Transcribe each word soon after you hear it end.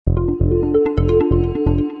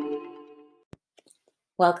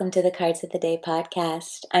Welcome to the Cards of the Day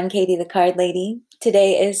podcast. I'm Katie, the Card Lady.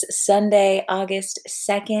 Today is Sunday, August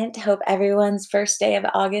 2nd. Hope everyone's first day of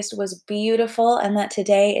August was beautiful and that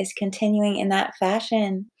today is continuing in that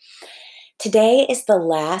fashion. Today is the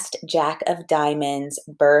last Jack of Diamonds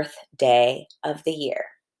birthday of the year.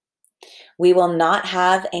 We will not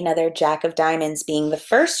have another Jack of Diamonds being the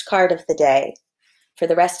first card of the day for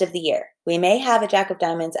the rest of the year. We may have a Jack of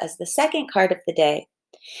Diamonds as the second card of the day.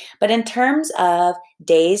 But in terms of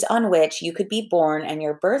days on which you could be born and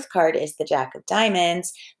your birth card is the Jack of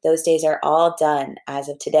Diamonds, those days are all done as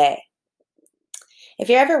of today. If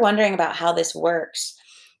you're ever wondering about how this works,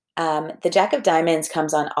 the Jack of Diamonds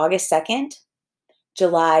comes on August 2nd,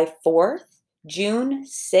 July 4th, June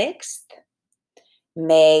 6th,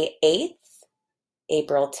 May 8th,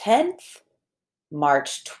 April 10th,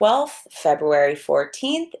 March 12th, February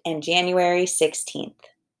 14th, and January 16th.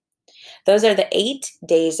 Those are the 8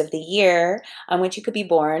 days of the year on which you could be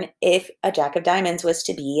born if a Jack of Diamonds was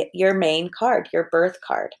to be your main card, your birth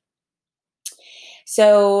card.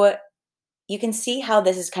 So you can see how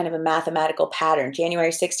this is kind of a mathematical pattern.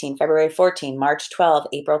 January 16, February 14, March 12,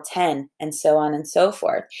 April 10, and so on and so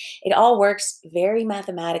forth. It all works very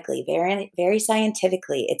mathematically, very, very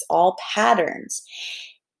scientifically. It's all patterns.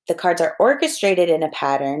 The cards are orchestrated in a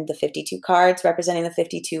pattern, the 52 cards representing the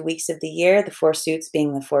 52 weeks of the year, the 4 suits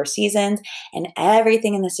being the 4 seasons, and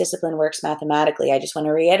everything in this discipline works mathematically. I just want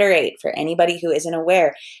to reiterate for anybody who isn't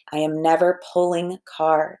aware, I am never pulling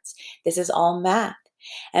cards. This is all math.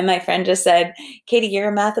 And my friend just said, Katie,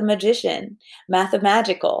 you're a mathemagician,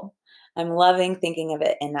 mathemagical. I'm loving thinking of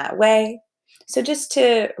it in that way. So just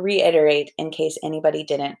to reiterate, in case anybody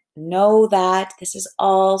didn't know that, this is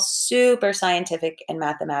all super scientific and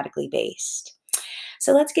mathematically based.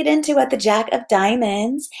 So let's get into what the Jack of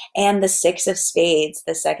Diamonds and the 6 of Spades,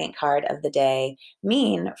 the second card of the day,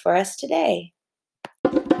 mean for us today.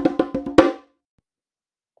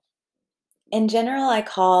 In general, I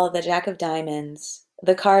call the Jack of Diamonds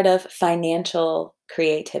the card of financial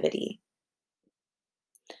creativity.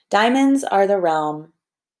 Diamonds are the realm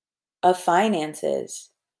of finances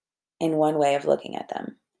in one way of looking at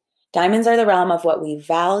them. Diamonds are the realm of what we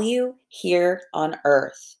value here on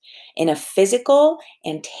earth. In a physical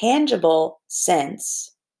and tangible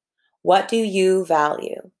sense, what do you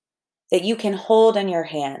value that you can hold in your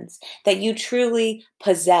hands, that you truly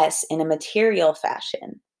possess in a material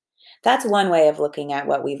fashion? That's one way of looking at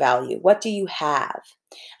what we value. What do you have?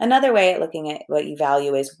 Another way of looking at what you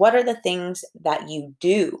value is what are the things that you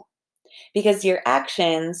do? Because your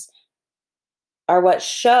actions are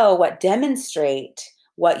what demonstrate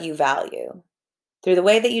what you value. Through the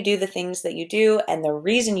way that you do the things that you do and the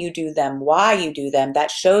reason you do them, why you do them,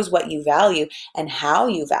 that shows what you value and how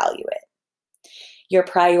you value it. Your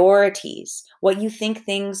priorities, what you think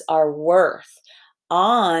things are worth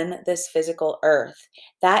on this physical earth,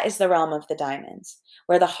 that is the realm of the diamonds,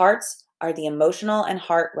 where the hearts are the emotional and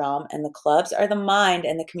heart realm, and the clubs are the mind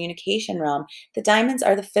and the communication realm. The diamonds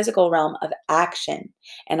are the physical realm of action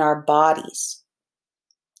and our bodies.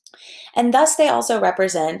 And thus they also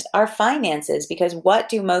represent our finances, because what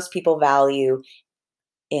do most people value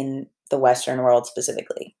in the Western world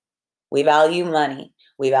specifically? We value money,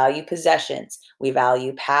 we value possessions, we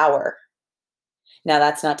value power. Now,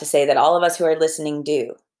 that's not to say that all of us who are listening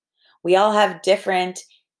do. We all have different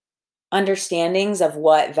understandings of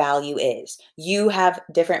what value is. You have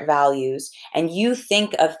different values, and you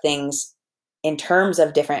think of things in terms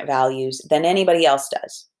of different values than anybody else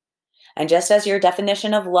does. And just as your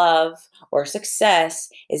definition of love or success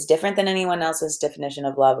is different than anyone else's definition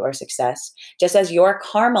of love or success, just as your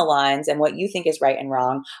karma lines and what you think is right and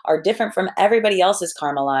wrong are different from everybody else's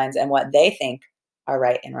karma lines and what they think are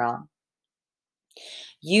right and wrong.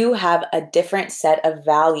 You have a different set of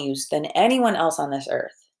values than anyone else on this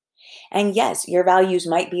earth. And yes, your values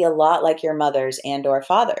might be a lot like your mother's and or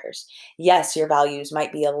father's. Yes, your values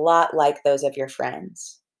might be a lot like those of your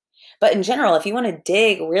friends. But in general, if you want to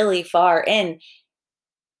dig really far in,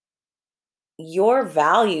 your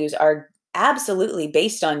values are absolutely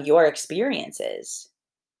based on your experiences.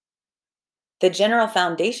 The general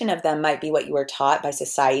foundation of them might be what you were taught by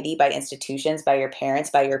society, by institutions, by your parents,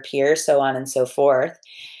 by your peers, so on and so forth.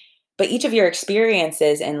 But each of your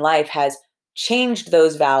experiences in life has changed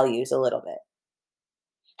those values a little bit,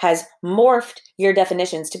 has morphed your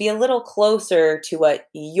definitions to be a little closer to what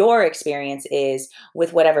your experience is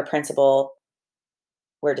with whatever principle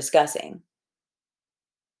we're discussing.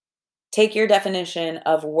 Take your definition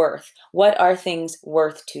of worth. What are things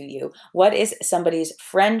worth to you? What is somebody's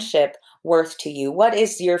friendship worth to you? What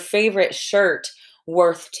is your favorite shirt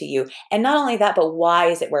worth to you? And not only that, but why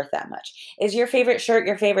is it worth that much? Is your favorite shirt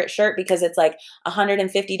because it's like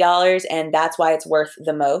 $150 and that's why it's worth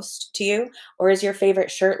the most to you? Or is your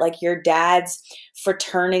favorite shirt like your dad's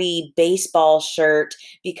fraternity baseball shirt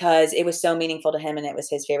because it was so meaningful to him and it was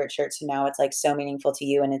his favorite shirt, so now it's like so meaningful to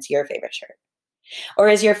you and it's your favorite shirt? Or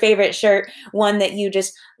is your favorite shirt one that you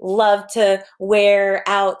just love to wear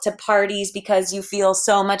out to parties because you feel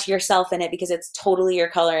so much yourself in it because it's totally your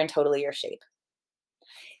color and totally your shape?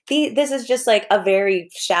 This is just like a very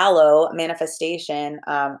shallow manifestation,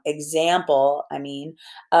 example,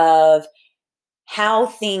 of how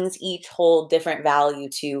things each hold different value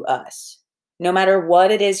to us. No matter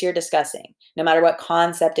what it is you're discussing, no matter what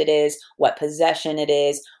concept it is, what possession it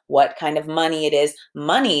is, what kind of money it is.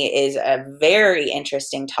 Money is a very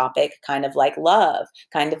interesting topic, kind of like love,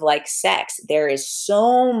 kind of like sex. There is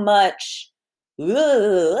so much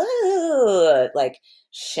like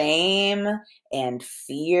shame and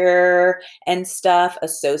fear and stuff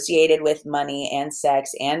associated with money and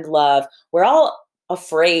sex and love. We're all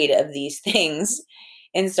afraid of these things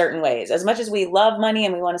in certain ways. As much as we love money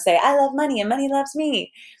and we want to say, I love money and money loves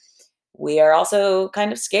me, we are also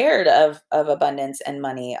kind of scared of abundance and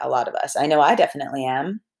money, a lot of us. I know I definitely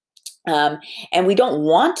am. And we don't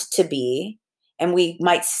want to be, and we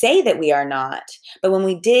might say that we are not. But when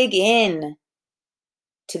we dig in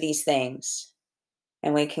to these things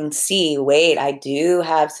and we can see, wait, I do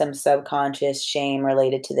have some subconscious shame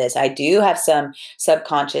related to this. I do have some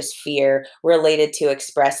subconscious fear related to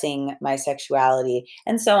expressing my sexuality,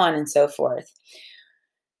 and so on and so forth.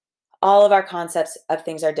 All of our concepts of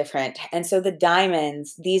things are different. And so the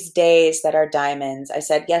diamonds, these days that are diamonds, I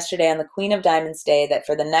said yesterday on the Queen of Diamonds Day that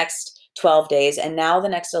for the next 12 days and now the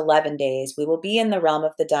next 11 days, we will be in the realm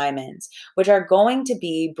of the diamonds, which are going to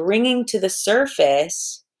be bringing to the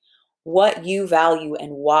surface what you value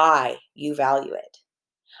and why you value it.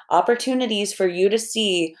 Opportunities for you to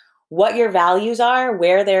see what your values are,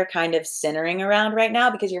 where they're kind of centering around right now,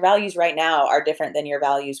 because your values right now are different than your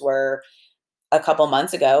values were a couple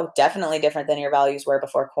months ago, definitely different than your values were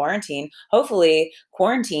before quarantine. Hopefully,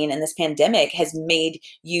 quarantine and this pandemic has made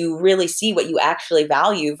you really see what you actually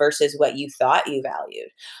value versus what you thought you valued.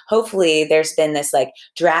 Hopefully, there's been this like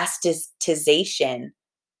drasticization,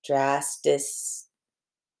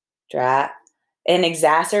 an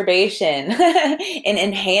exacerbation, an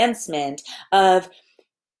enhancement of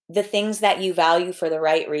the things that you value for the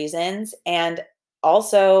right reasons, and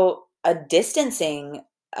also a distancing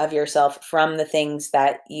of yourself from the things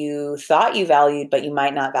that you thought you valued, but you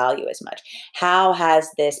might not value as much. How has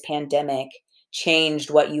this pandemic changed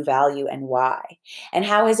what you value and why? And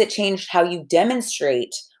how has it changed how you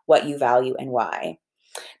demonstrate what you value and why?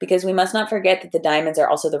 Because we must not forget that the diamonds are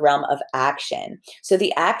also the realm of action. So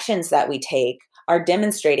the actions that we take are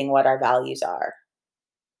demonstrating what our values are.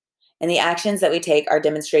 And the actions that we take are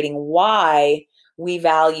demonstrating why we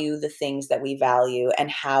value the things that we value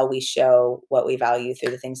and how we show what we value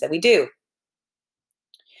through the things that we do.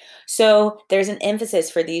 So there's an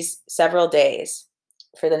emphasis for these several days,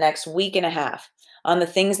 for the next week and a half, on the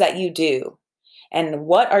things that you do. And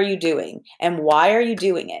what are you doing? And why are you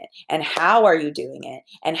doing it? And how are you doing it?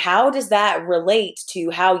 And how does that relate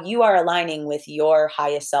to how you are aligning with your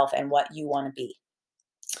highest self and what you want to be?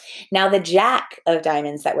 Now, the Jack of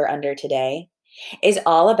Diamonds that we're under today is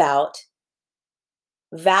all about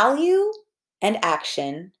value and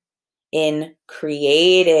action in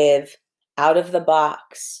creative, out of the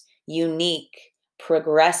box, unique,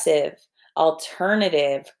 progressive,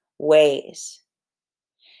 alternative ways.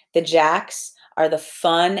 The Jacks are the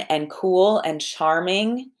fun and cool and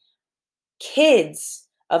charming kids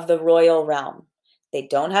of the royal realm. They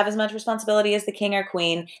don't have as much responsibility as the king or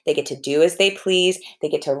queen. They get to do as they please. They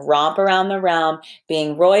get to romp around the realm,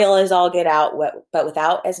 being royal as all get out, but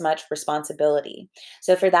without as much responsibility.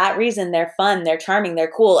 So for that reason, they're fun, they're charming,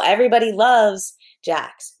 they're cool. Everybody loves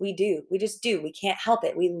Jacks. We do. We just do. We can't help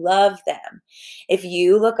it. We love them. If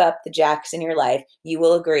you look up the Jacks in your life, you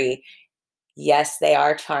will agree, yes, they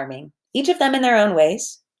are charming. Each of them in their own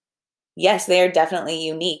ways. Yes, they are definitely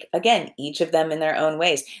unique. Again, each of them in their own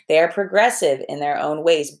ways. They are progressive in their own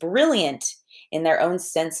ways, brilliant in their own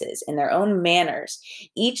senses, in their own manners.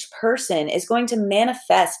 Each person is going to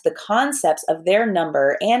manifest the concepts of their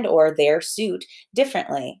number and or their suit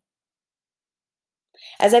differently.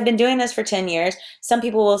 As I've been doing this for 10 years, some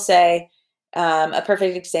people will say, a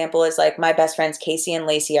perfect example is like my best friends Casey and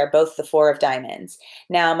Lacey are both the Four of Diamonds.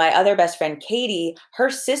 Now, my other best friend Katie, her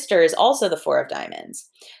sister is also the Four of Diamonds.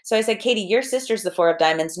 So I said, Katie, your sister's the Four of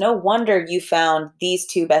Diamonds. No wonder you found these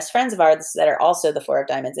two best friends of ours that are also the Four of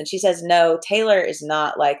Diamonds. And she says, no, Taylor is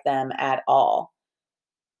not like them at all.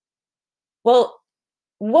 Well,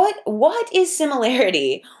 what is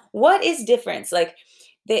similarity? What is difference? Like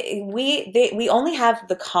we only have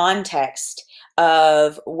the context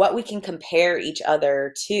of what we can compare each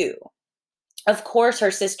other to. Of course,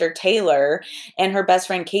 her sister Taylor and her best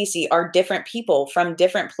friend Casey are different people from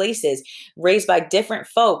different places, raised by different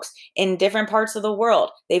folks in different parts of the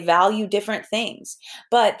world. They value different things,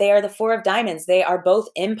 but they are the Four of Diamonds. They are both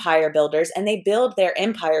empire builders and they build their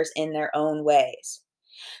empires in their own ways.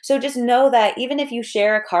 So just know that even if you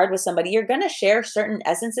share a card with somebody, you're going to share certain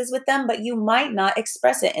essences with them, but you might not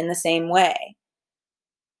express it in the same way.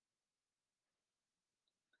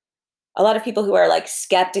 A lot of people who are like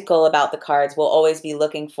skeptical about the cards will always be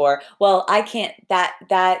looking for, well, I can't, that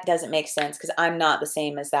doesn't make sense because I'm not the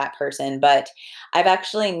same as that person. But I've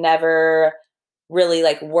actually never really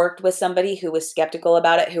like worked with somebody who was skeptical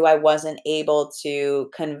about it, who I wasn't able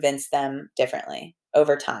to convince them differently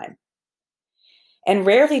over time. And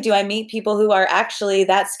rarely do I meet people who are actually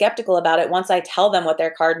that skeptical about it once I tell them what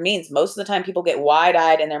their card means. Most of the time, people get wide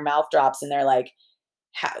eyed and their mouth drops and they're like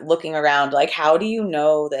looking around, like, how do you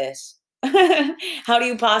know this? How do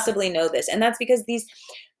you possibly know this? And that's because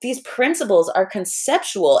these principles are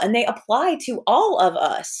conceptual and they apply to all of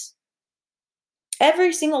us.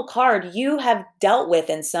 Every single card you have dealt with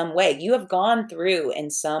in some way, you have gone through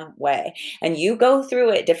in some way, and you go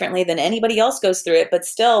through it differently than anybody else goes through it. But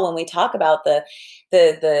still, when we talk about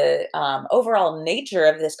the overall nature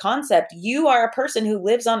of this concept, you are a person who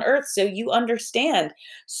lives on Earth, so you understand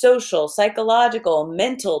social, psychological,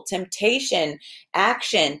 mental, temptation,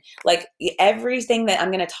 action, like everything that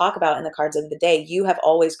I'm going to talk about in the cards of the day. You have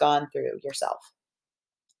always gone through yourself.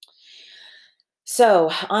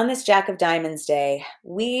 So, on this Jack of Diamonds day,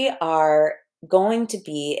 we are going to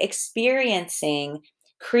be experiencing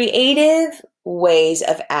creative ways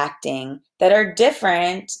of acting that are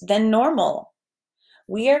different than normal.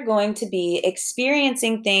 We are going to be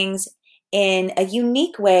experiencing things in a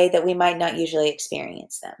unique way that we might not usually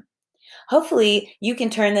experience them. Hopefully, you can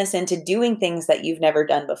turn this into doing things that you've never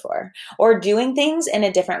done before, or doing things in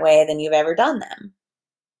a different way than you've ever done them.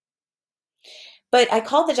 But I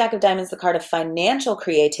call the Jack of Diamonds the card of financial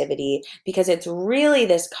creativity because it's really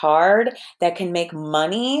this card that can make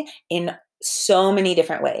money in so many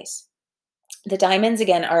different ways. The diamonds,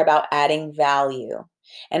 again, are about adding value.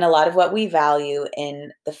 And a lot of what we value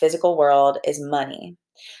in the physical world is money.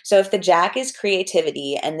 So if the Jack is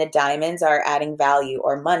creativity and the diamonds are adding value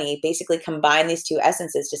or money, basically combine these two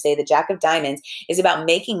essences to say the Jack of Diamonds is about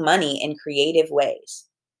making money in creative ways.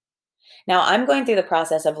 Now, I'm going through the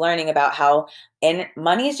process of learning about how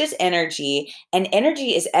money is just energy, and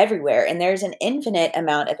energy is everywhere. And there's an infinite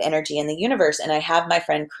amount of energy in the universe. And I have my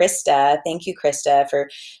friend Krista. Thank you, Krista,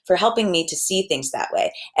 for helping me to see things that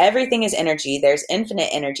way. Everything is energy. There's infinite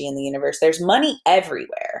energy in the universe. There's money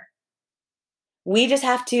everywhere. We just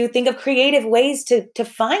have to think of creative ways to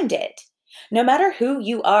find it. No matter who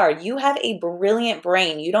you are, you have a brilliant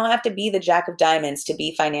brain. You don't have to be the Jack of Diamonds to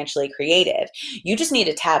be financially creative. You just need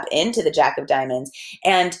to tap into the Jack of Diamonds.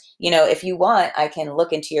 And, if you want, I can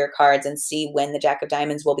look into your cards and see when the Jack of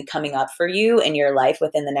Diamonds will be coming up for you in your life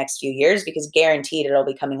within the next few years, because guaranteed it'll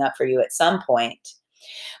be coming up for you at some point.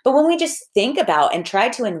 But when we just think about and try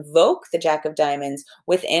to invoke the Jack of Diamonds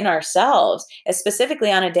within ourselves,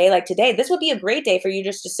 specifically on a day like today, this would be a great day for you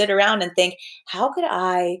just to sit around and think, how could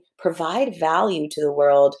I provide value to the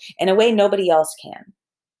world in a way nobody else can?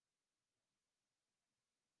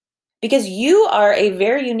 Because you are a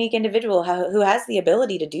very unique individual who has the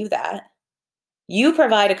ability to do that. You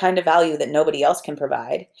provide a kind of value that nobody else can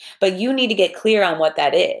provide, but you need to get clear on what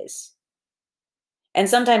that is. And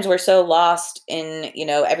sometimes we're so lost in,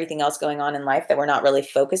 everything else going on in life that we're not really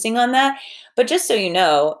focusing on that. But just so you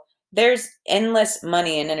know, there's endless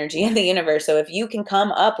money and energy in the universe. So if you can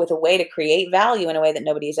come up with a way to create value in a way that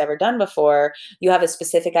nobody's ever done before, you have a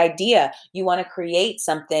specific idea, you want to create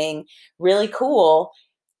something really cool,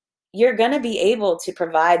 you're going to be able to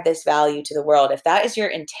provide this value to the world. If that is your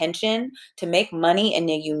intention, to make money in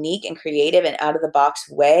a unique and creative and out of the box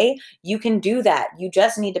way, you can do that. You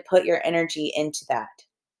just need to put your energy into that.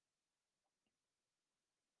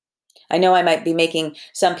 I know I might be making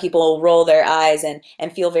some people roll their eyes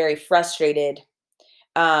and feel very frustrated,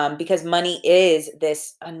 because money is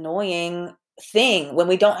this annoying thing when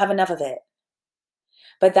we don't have enough of it.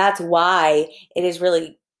 But that's why it is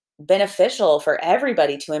really beneficial for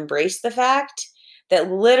everybody to embrace the fact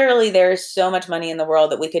that literally there is so much money in the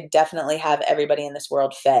world that we could definitely have everybody in this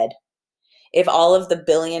world fed. If all of the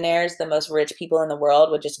billionaires, the most rich people in the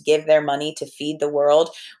world, would just give their money to feed the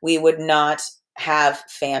world, we would not have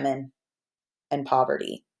famine and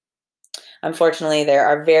poverty. Unfortunately, there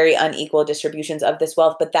are very unequal distributions of this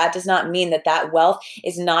wealth, but that does not mean that that wealth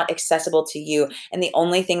is not accessible to you. And the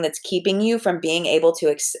only thing that's keeping you from being able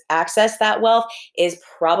to access that wealth is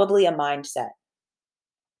probably a mindset.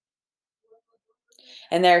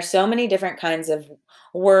 And there are so many different kinds of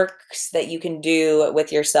works that you can do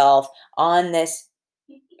with yourself on this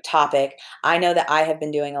topic. I know that I have been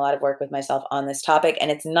doing a lot of work with myself on this topic, and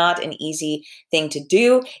it's not an easy thing to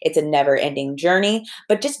do. It's a never ending journey,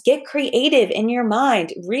 but just get creative in your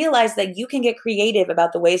mind. Realize that you can get creative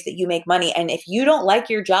about the ways that you make money. And if you don't like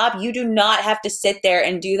your job, you do not have to sit there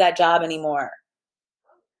and do that job anymore.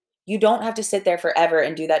 You don't have to sit there forever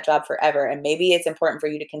and do that job forever. And maybe it's important for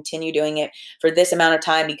you to continue doing it for this amount of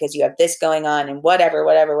time because you have this going on and whatever,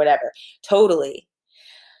 whatever, whatever. Totally.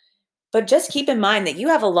 But just keep in mind that you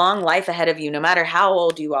have a long life ahead of you, no matter how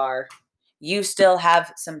old you are. You still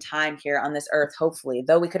have some time here on this earth, hopefully.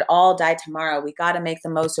 Though we could all die tomorrow, we got to make the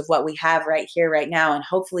most of what we have right here, right now. And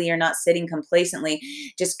hopefully you're not sitting complacently,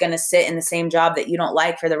 just going to sit in the same job that you don't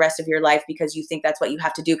like for the rest of your life because you think that's what you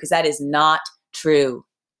have to do, because that is not true.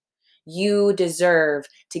 You deserve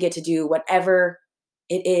to get to do whatever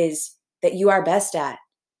it is that you are best at.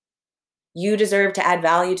 You deserve to add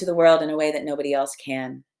value to the world in a way that nobody else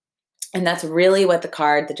can. And that's really what the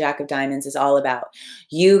card, the Jack of Diamonds, is all about.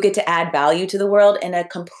 You get to add value to the world in a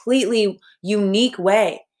completely unique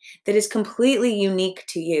way that is completely unique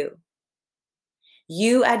to you.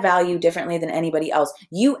 You add value differently than anybody else.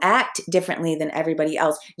 You act differently than everybody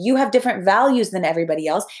else. You have different values than everybody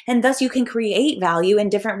else. And thus you can create value in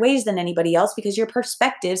different ways than anybody else because your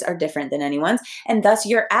perspectives are different than anyone's. And thus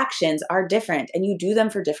your actions are different and you do them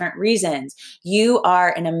for different reasons. You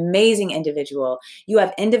are an amazing individual. You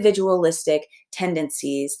have individualistic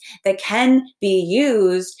tendencies that can be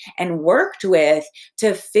used and worked with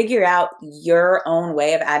to figure out your own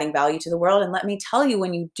way of adding value to the world. And let me tell you,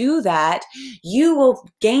 when you do that, you will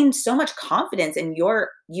gain so much confidence in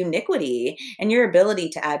your uniquity and your ability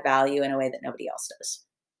to add value in a way that nobody else does.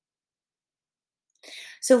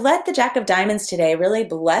 So let the Jack of Diamonds today really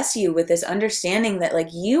bless you with this understanding that, like,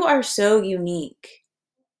 you are so unique.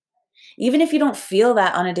 Even if you don't feel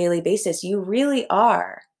that on a daily basis, you really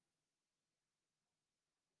are.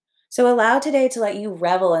 So allow today to let you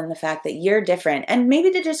revel in the fact that you're different, and maybe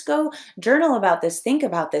to just go journal about this, think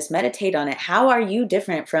about this, meditate on it. How are you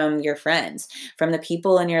different from your friends, from the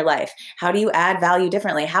people in your life? How do you add value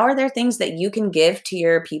differently? How are there things that you can give to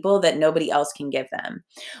your people that nobody else can give them?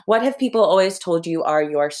 What have people always told you are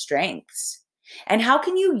your strengths? And how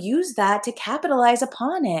can you use that to capitalize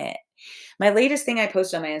upon it? My latest thing I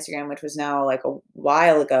posted on my Instagram, which was now like a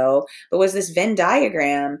while ago, but was this Venn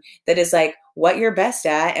diagram that is like what you're best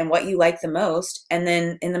at and what you like the most. And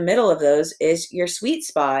then in the middle of those is your sweet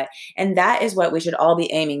spot. And that is what we should all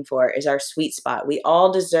be aiming for, is our sweet spot. We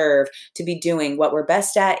all deserve to be doing what we're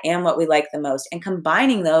best at and what we like the most, and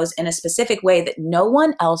combining those in a specific way that no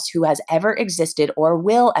one else who has ever existed or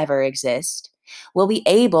will ever exist will be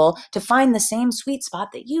able to find the same sweet spot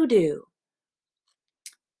that you do.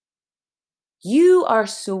 You are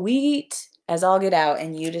sweet as all get out,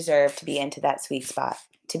 and you deserve to be into that sweet spot,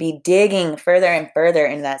 to be digging further and further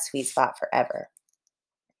into that sweet spot forever.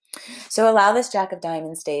 So allow this Jack of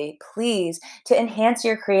Diamonds day, please, to enhance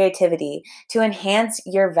your creativity, to enhance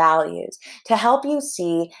your values, to help you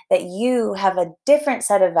see that you have a different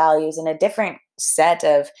set of values and a different set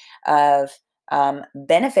of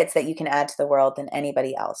benefits that you can add to the world than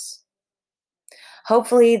anybody else.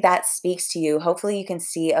 Hopefully that speaks to you. Hopefully you can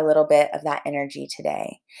see a little bit of that energy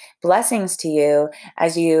today. Blessings to you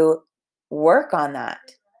as you work on that.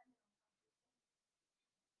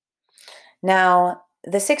 Now,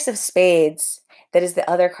 the Six of Spades, that is the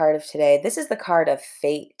other card of today. This is the card of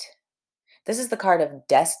fate. This is the card of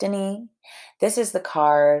destiny. This is the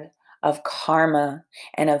card of karma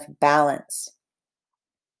and of balance.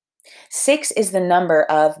 6 is the number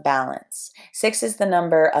of balance. 6 is the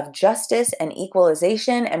number of justice and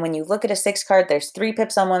equalization. And when you look at a 6 card, there's 3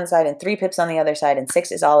 pips on one side and 3 pips on the other side. And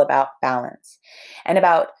 6 is all about balance and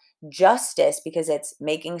about justice, because it's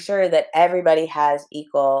making sure that everybody has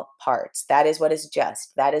equal parts. That is what is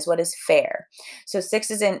just. That is what is fair. So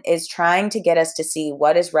 6 is trying to get us to see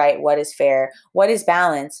what is right, what is fair, what is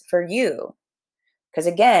balance for you. Because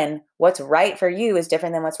again, what's right for you is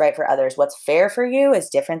different than what's right for others. What's fair for you is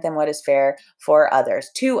different than what is fair for others,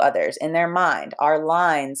 to others in their mind. Our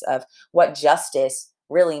lines of what justice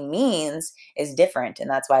really means is different. And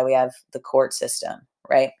that's why we have the court system,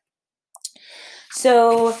 right?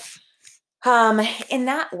 So in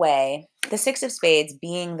that way, the Six of Spades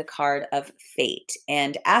being the card of fate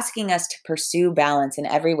and asking us to pursue balance in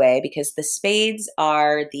every way, because the spades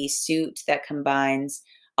are the suit that combines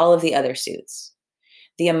all of the other suits.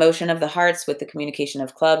 The emotion of the hearts with the communication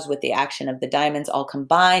of clubs, with the action of the diamonds, all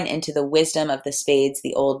combine into the wisdom of the spades,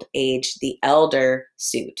 the old age, the elder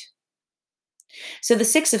suit. So the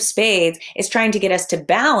 6 of spades is trying to get us to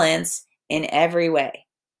balance in every way.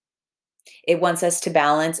 It wants us to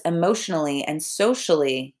balance emotionally and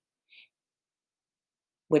socially,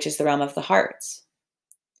 which is the realm of the hearts.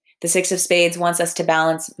 The 6 of spades wants us to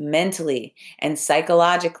balance mentally and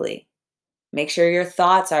psychologically. Make sure your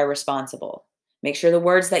thoughts are responsible. Make sure the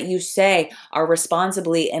words that you say are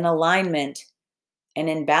responsibly in alignment and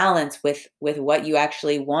in balance with what you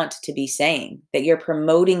actually want to be saying, that you're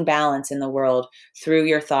promoting balance in the world through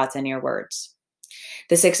your thoughts and your words.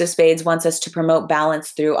 The 6 of spades wants us to promote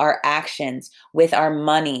balance through our actions, with our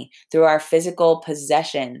money, through our physical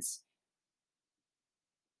possessions.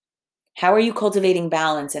 How are you cultivating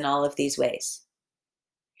balance in all of these ways?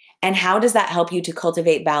 And how does that help you to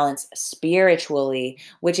cultivate balance spiritually,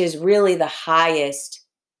 which is really the highest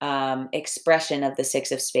expression of the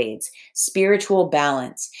 6 of spades? Spiritual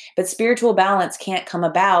balance. But spiritual balance can't come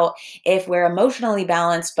about if we're emotionally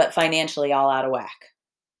balanced but financially all out of whack.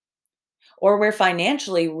 Or we're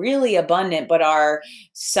financially really abundant, but our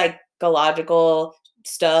psychological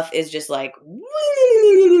stuff is just like,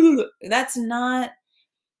 that's not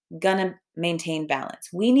gonna maintain balance.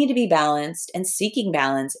 We need to be balanced and seeking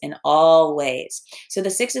balance in all ways. So the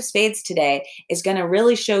 6 of spades today is going to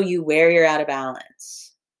really show you where you're out of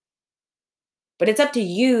balance. But it's up to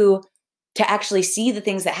you to actually see the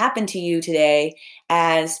things that happen to you today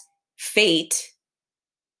as fate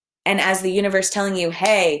and as the universe telling you,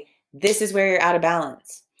 hey, this is where you're out of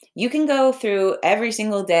balance. You can go through every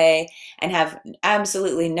single day and have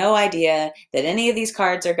absolutely no idea that any of these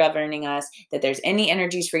cards are governing us, that there's any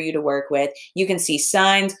energies for you to work with. You can see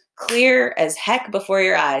signs clear as heck before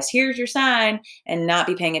your eyes. Here's your sign, and not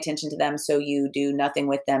be paying attention to them, so you do nothing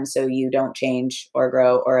with them, so you don't change or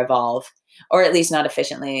grow or evolve, or at least not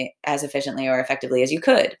as efficiently or effectively as you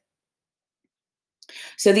could.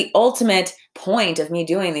 So the ultimate point of me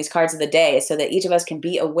doing these cards of the day is so that each of us can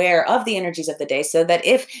be aware of the energies of the day, so that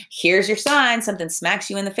if here's your sign, something smacks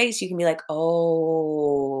you in the face, you can be like,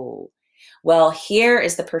 oh, well, here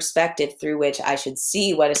is the perspective through which I should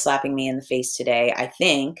see what is slapping me in the face today, I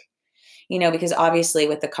think. Because obviously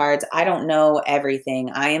with the cards, I don't know everything.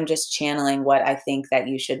 I am just channeling what I think that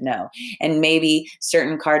you should know. And maybe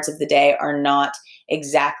certain cards of the day are not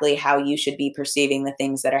exactly how you should be perceiving the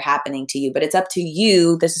things that are happening to you. But it's up to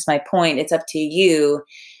you. This is my point. It's up to you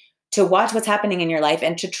to watch what's happening in your life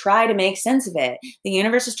and to try to make sense of it. The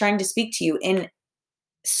universe is trying to speak to you in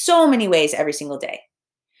so many ways every single day.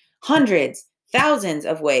 Hundreds, thousands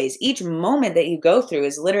of ways. Each moment that you go through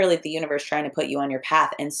is literally the universe trying to put you on your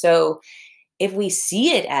path. And so if we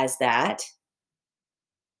see it as that,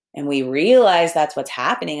 and we realize that's what's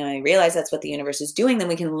happening, and we realize that's what the universe is doing, then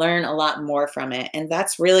we can learn a lot more from it. And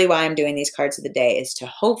that's really why I'm doing these cards of the day, is to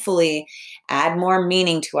hopefully add more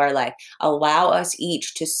meaning to our life, allow us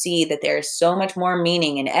each to see that there is so much more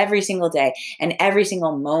meaning in every single day and every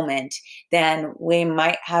single moment than we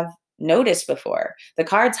might have noticed before. The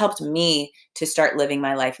cards helped me to start living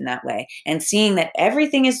my life in that way, and seeing that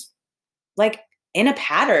everything is like in a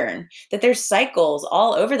pattern, that there's cycles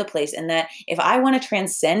all over the place, and that if I want to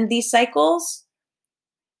transcend these cycles,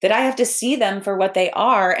 that I have to see them for what they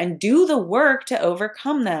are and do the work to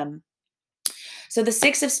overcome them. So the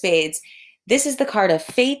 6 of spades, this is the card of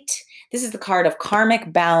fate. This is the card of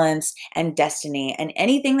karmic balance and destiny. And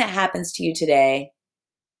anything that happens to you today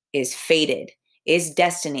is fated, is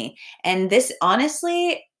destiny. And this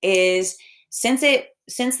honestly is, since the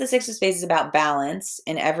 6 of spades is about balance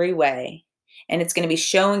in every way, and it's going to be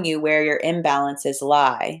showing you where your imbalances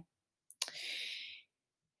lie,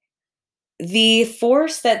 the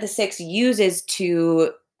force that the 6 uses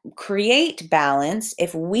to create balance,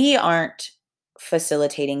 if we aren't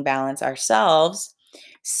facilitating balance ourselves,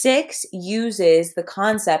 6 uses the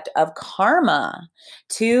concept of karma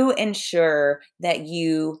to ensure that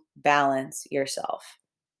you balance yourself.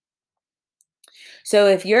 So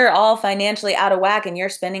if you're all financially out of whack and you're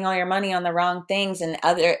spending all your money on the wrong things, and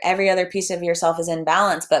every other piece of yourself is in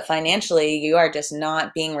balance, but financially you are just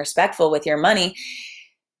not being respectful with your money,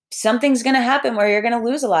 something's going to happen where you're going to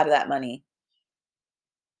lose a lot of that money.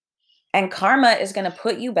 And karma is going to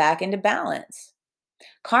put you back into balance.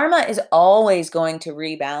 Karma is always going to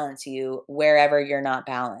rebalance you wherever you're not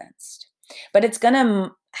balanced. But it's going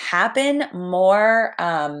to happen more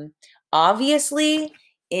obviously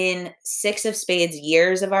in 6 of spades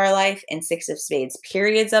years of our life, in 6 of spades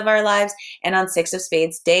periods of our lives, and on 6 of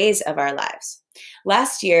spades days of our lives.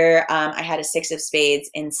 Last year, I had a 6 of spades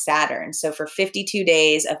in Saturn. So for 52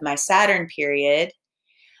 days of my Saturn period,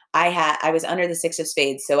 I was under the Six of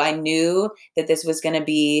Spades, so I knew that this was going to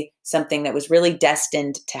be something that was really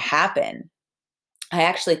destined to happen. I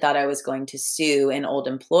actually thought I was going to sue an old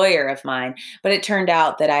employer of mine, but it turned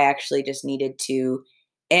out that I actually just needed to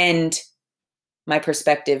end my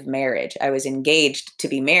prospective marriage. I was engaged to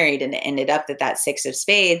be married, and it ended up that that Six of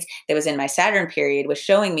Spades that was in my Saturn period was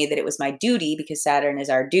showing me that it was my duty, because Saturn is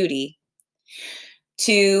our duty,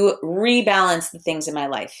 to rebalance the things in my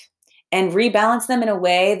life and rebalance them in a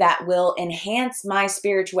way that will enhance my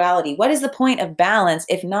spirituality. What is the point of balance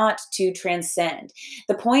if not to transcend?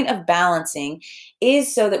 The point of balancing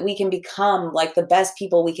is so that we can become like the best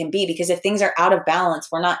people we can be, because if things are out of balance,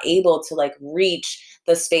 we're not able to like reach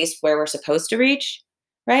the space where we're supposed to reach,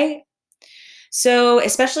 right? So,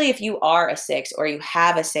 especially if you are a six, or you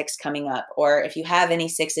have a six coming up, or if you have any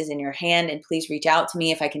sixes in your hand, and please reach out to me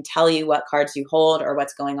if I can tell you what cards you hold or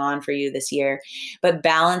what's going on for you this year. But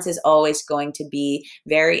balance is always going to be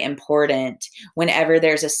very important whenever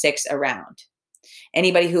there's a six around.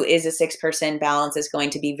 Anybody who is a six person, balance is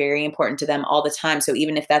going to be very important to them all the time. So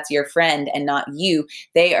even if that's your friend and not you,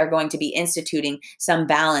 they are going to be instituting some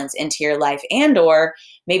balance into your life, and or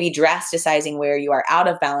maybe drasticizing where you are out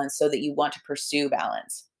of balance so that you want to pursue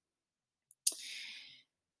balance.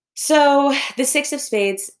 So the Six of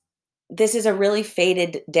Spades, this is a really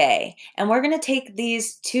fated day. And we're going to take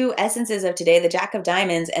these two essences of today, the Jack of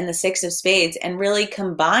Diamonds and the Six of Spades, and really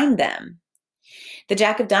combine them. The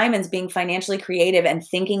Jack of Diamonds being financially creative and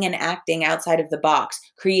thinking and acting outside of the box,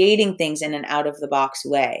 creating things in an out of the box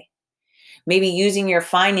way. Maybe using your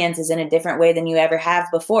finances in a different way than you ever have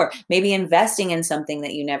before. Maybe investing in something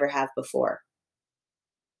that you never have before.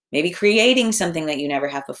 Maybe creating something that you never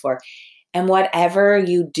have before. And whatever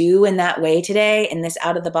you do in that way today, in this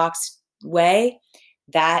out of the box way,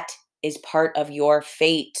 that is part of your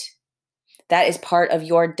fate. That is part of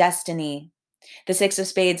your destiny. The Six of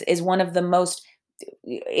Spades is one of the most,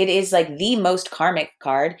 it is like the most karmic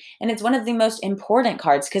card, and it's one of the most important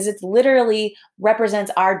cards because it literally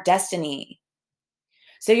represents our destiny.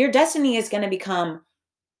 So your destiny is going to become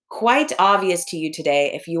quite obvious to you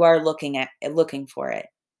today if you are looking for it.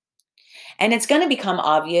 And it's going to become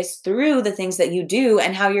obvious through the things that you do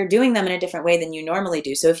and how you're doing them in a different way than you normally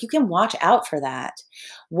do. So if you can watch out for that,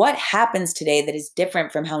 what happens today that is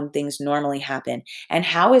different from how things normally happen? And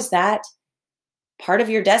how is that part of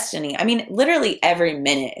your destiny? I mean, literally every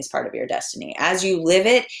minute is part of your destiny. As you live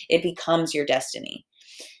it, it becomes your destiny.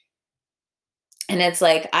 And it's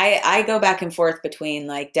like, I go back and forth between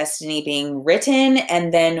like destiny being written,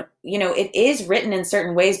 and then, it is written in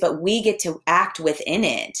certain ways, but we get to act within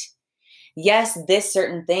it. Yes, this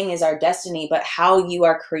certain thing is our destiny, but how you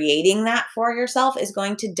are creating that for yourself is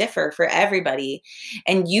going to differ for everybody.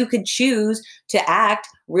 And you could choose to act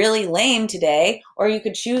really lame today, or you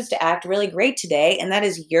could choose to act really great today. And that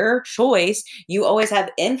is your choice. You always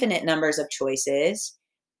have infinite numbers of choices.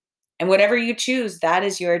 And whatever you choose, that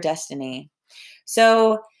is your destiny.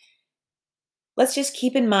 So let's just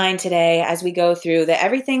keep in mind today as we go through that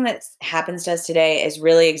everything that happens to us today is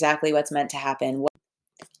really exactly what's meant to happen.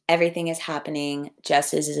 Everything is happening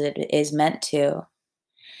just as it is meant to.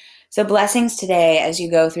 So blessings today as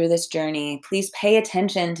you go through this journey. Please pay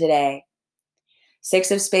attention today.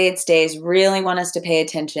 Six of Spades days really want us to pay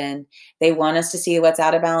attention. They want us to see what's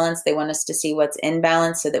out of balance. They want us to see what's in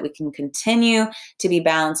balance so that we can continue to be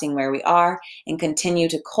balancing where we are and continue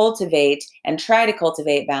to cultivate and try to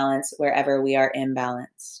cultivate balance wherever we are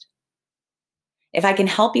imbalanced. If I can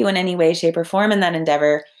help you in any way, shape, or form in that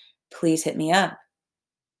endeavor, please hit me up.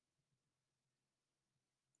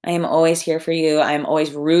 I am always here for you. I am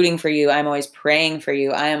always rooting for you. I'm always praying for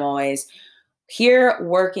you. I am always here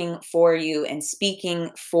working for you and speaking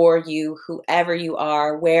for you, whoever you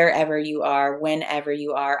are, wherever you are, whenever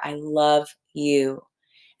you are. I love you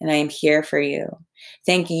and I am here for you.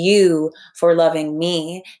 Thank you for loving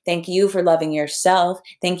me. Thank you for loving yourself.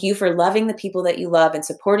 Thank you for loving the people that you love and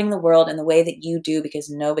supporting the world in the way that you do, because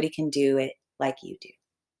nobody can do it like you do.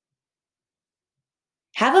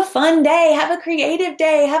 Have a fun day. Have a creative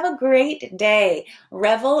day. Have a great day.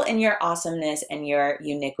 Revel in your awesomeness and your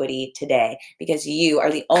uniquity today, because you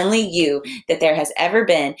are the only you that there has ever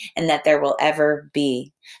been and that there will ever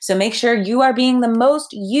be. So make sure you are being the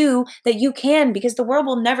most you that you can, because the world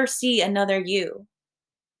will never see another you.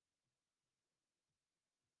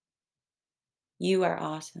 You are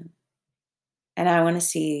awesome. And I want to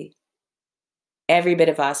see every bit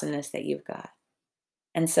of awesomeness that you've got.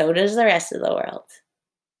 And so does the rest of the world.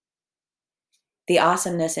 The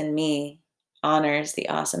awesomeness in me honors the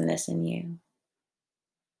awesomeness in you.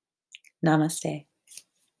 Namaste.